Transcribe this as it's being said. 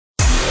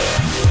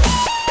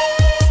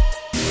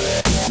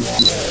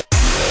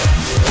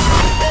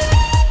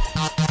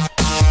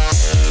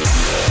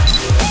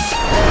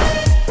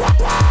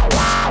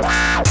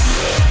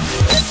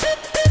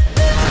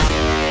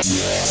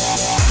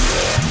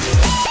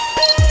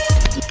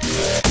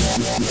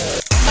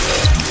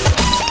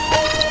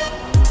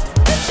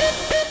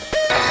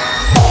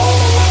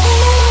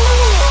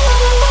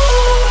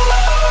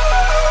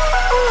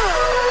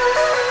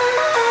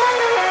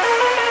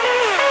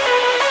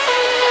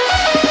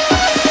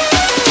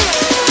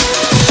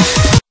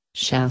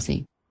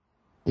chassis.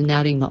 In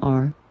adding the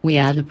R, we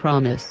add a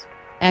promise: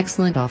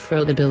 excellent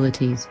off-road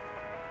abilities.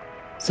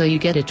 So you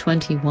get a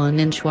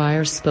 21-inch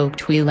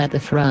wire-spoked wheel at the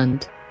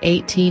front,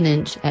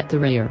 18-inch at the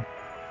rear.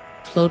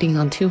 Floating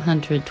on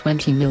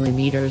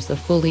 220mm of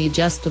fully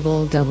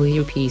adjustable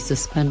WP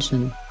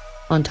suspension.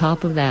 On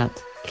top of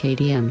that,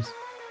 KTM's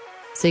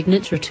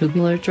signature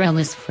tubular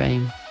trellis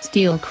frame,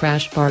 steel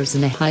crash bars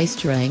and a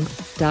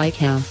high-strength,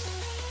 die-cast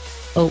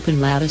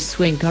open-lattice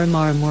swingarm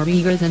are more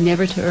eager than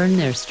ever to earn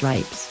their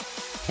stripes.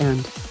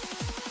 And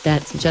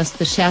that's just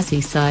the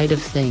chassis side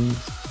of things.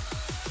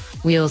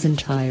 Wheels and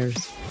tires.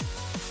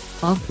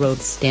 Off-road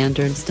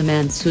standards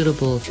demand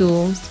suitable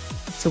tools,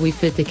 so we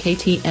fit the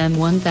KTM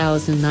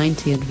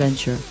 1090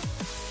 Adventure.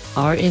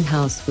 Our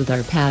in-house with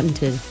our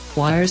patented,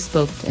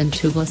 wire-spoked and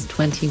tubeless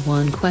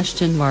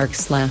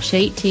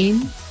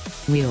 21?/18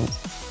 wheels.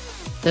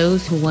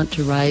 Those who want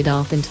to ride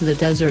off into the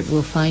desert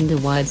will find a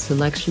wide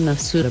selection of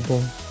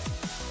suitable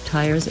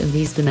tires in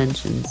these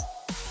dimensions,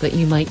 but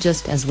you might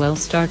just as well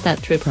start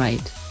that trip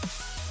right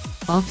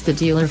off the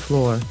dealer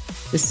floor.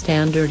 The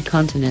standard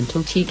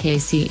Continental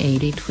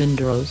TKC80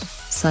 Twin-Dros,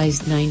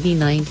 sized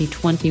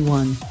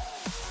 90-90-21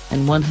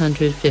 and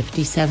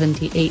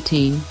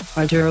 150-70-18,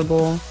 are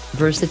durable,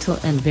 versatile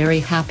and very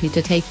happy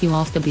to take you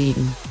off the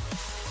beaten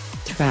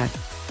track.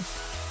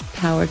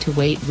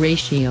 Power-to-weight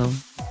ratio.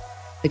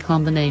 The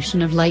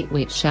combination of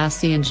lightweight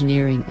chassis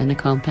engineering and a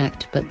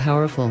compact but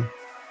powerful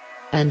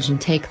engine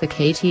take the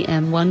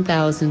KTM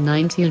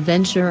 1090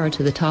 Adventure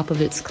to the top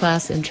of its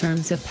class in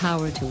terms of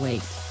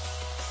power-to-weight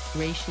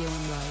ratio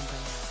and ride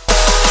balance.